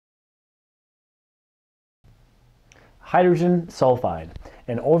hydrogen sulfide,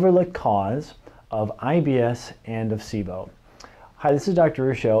 an overlooked cause of IBS and of SIBO. Hi, this is Dr.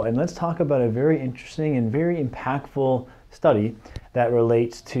 Ruscio, and let's talk about a very interesting and very impactful study that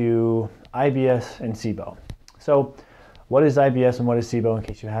relates to IBS and SIBO. So, what is IBS and what is SIBO, in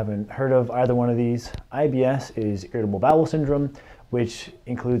case you haven't heard of either one of these? IBS is irritable bowel syndrome, which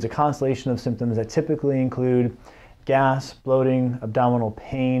includes a constellation of symptoms that typically include gas, bloating, abdominal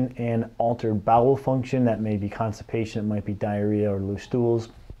pain, and altered bowel function. That may be constipation, it might be diarrhea or loose stools.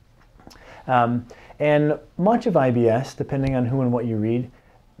 And much of IBS, depending on who and what you read,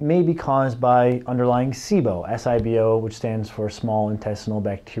 may be caused by underlying SIBO, SIBO, which stands for small intestinal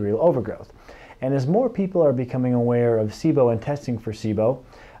bacterial overgrowth. And as more people are becoming aware of SIBO and testing for SIBO,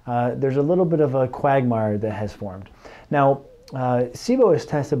 there's a little bit of a quagmire that has formed. Now, SIBO is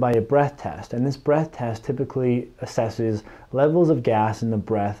tested by a breath test, and this breath test typically assesses levels of gas in the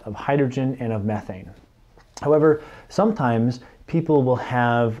breath of hydrogen and of methane. However, sometimes people will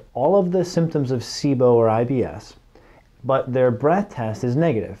have all of the symptoms of SIBO or IBS, but their breath test is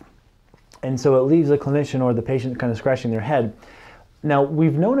negative. And so it leaves the clinician or the patient kind of scratching their head. Now,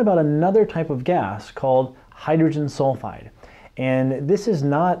 we've known about another type of gas called hydrogen sulfide. And this is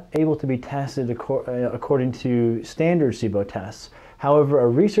not able to be tested according to standard SIBO tests. However, a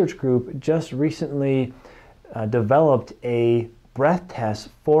research group just recently developed a breath test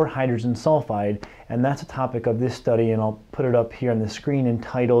for hydrogen sulfide, and that's a topic of this study, and I'll put it up here on the screen,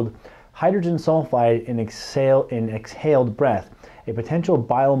 entitled Hydrogen Sulfide in Exhaled Breath, a Potential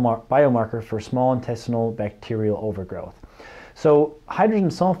Biomarker for Small Intestinal Bacterial Overgrowth. So hydrogen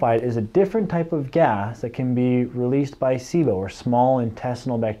sulfide is a different type of gas that can be released by SIBO, or small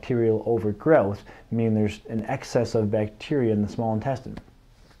intestinal bacterial overgrowth, meaning there's an excess of bacteria in the small intestine.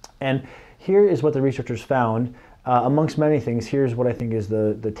 And here is what the researchers found. Amongst many things, here's what I think is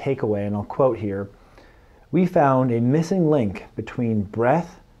the takeaway, and I'll quote here. We found a missing link between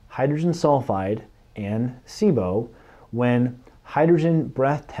breath hydrogen sulfide and SIBO when hydrogen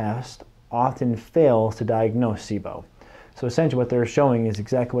breath test often fails to diagnose SIBO. So essentially what they're showing is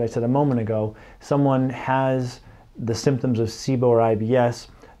exactly what I said a moment ago. Someone has the symptoms of SIBO or IBS,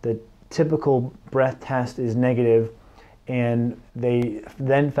 the typical breath test is negative, and they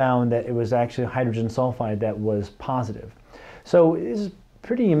then found that it was actually hydrogen sulfide that was positive. So it is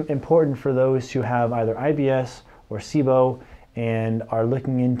pretty important for those who have either IBS or SIBO and are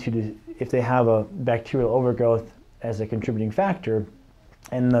looking into if they have a bacterial overgrowth as a contributing factor,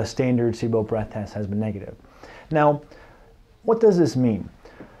 and the standard SIBO breath test has been negative. Now, what does this mean?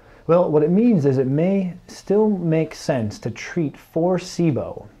 Well, what it means is it may still make sense to treat for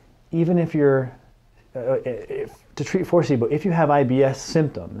SIBO, even if you're if you have IBS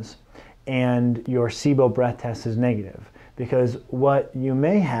symptoms and your SIBO breath test is negative, because what you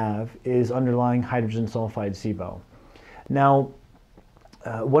may have is underlying hydrogen sulfide SIBO. Now,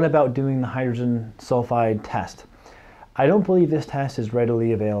 what about doing the hydrogen sulfide test? I don't believe this test is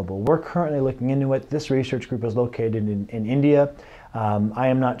readily available. We're currently looking into it. This research group is located in India. I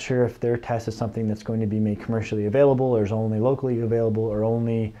am not sure if their test is something that's going to be made commercially available, or is only locally available, or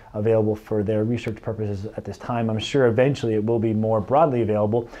only available for their research purposes at this time. I'm sure eventually it will be more broadly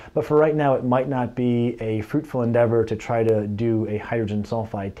available, but for right now it might not be a fruitful endeavor to try to do a hydrogen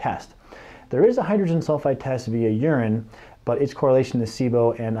sulfide test. There is a hydrogen sulfide test via urine, but its correlation to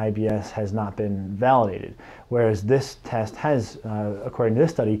SIBO and IBS has not been validated, whereas this test has, according to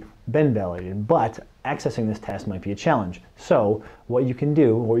this study, been validated. But accessing this test might be a challenge. So what you can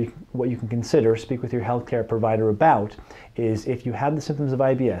do, or what you can consider, speak with your healthcare provider about, is if you have the symptoms of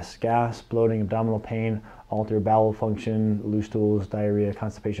IBS, gas, bloating, abdominal pain, altered bowel function, loose stools, diarrhea,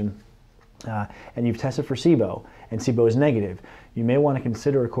 constipation, and you've tested for SIBO, and SIBO is negative, you may want to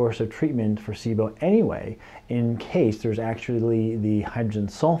consider a course of treatment for SIBO anyway, in case there's actually the hydrogen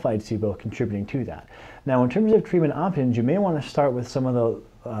sulfide SIBO contributing to that. Now, in terms of treatment options, you may want to start with some of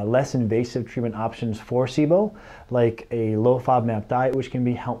the less invasive treatment options for SIBO, like a low FODMAP diet, which can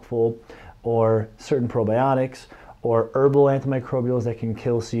be helpful, or certain probiotics, or herbal antimicrobials that can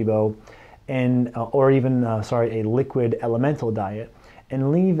kill SIBO, and or even a liquid elemental diet,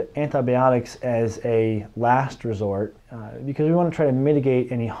 and leave antibiotics as a last resort, because we want to try to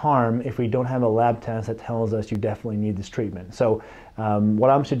mitigate any harm if we don't have a lab test that tells us you definitely need this treatment. So what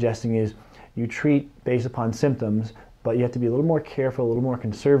I'm suggesting is you treat based upon symptoms, but you have to be a little more careful, a little more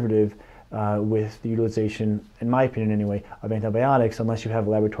conservative with the utilization, in my opinion anyway, of antibiotics, unless you have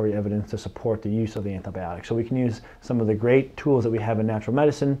laboratory evidence to support the use of the antibiotics. So we can use some of the great tools that we have in natural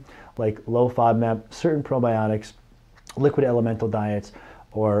medicine, like low FODMAP, certain probiotics, liquid elemental diets,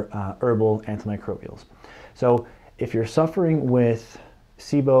 or herbal antimicrobials. So if you're suffering with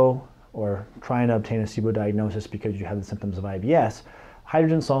SIBO or trying to obtain a SIBO diagnosis because you have the symptoms of IBS,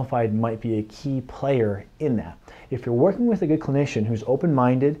 hydrogen sulfide might be a key player in that. If you're working with a good clinician who's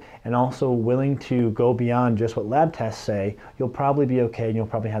open-minded and also willing to go beyond just what lab tests say, you'll probably be okay and you'll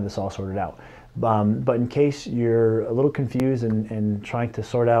probably have this all sorted out. But in case you're a little confused and trying to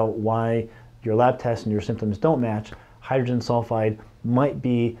sort out why your lab tests and your symptoms don't match, hydrogen sulfide might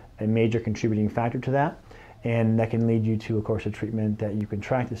be a major contributing factor to that. And that can lead you to a course of treatment that you can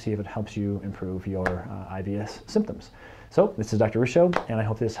track to see if it helps you improve your IBS symptoms. So this is Dr. Ruscio, and I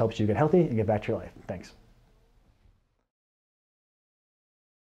hope this helps you get healthy and get back to your life. Thanks.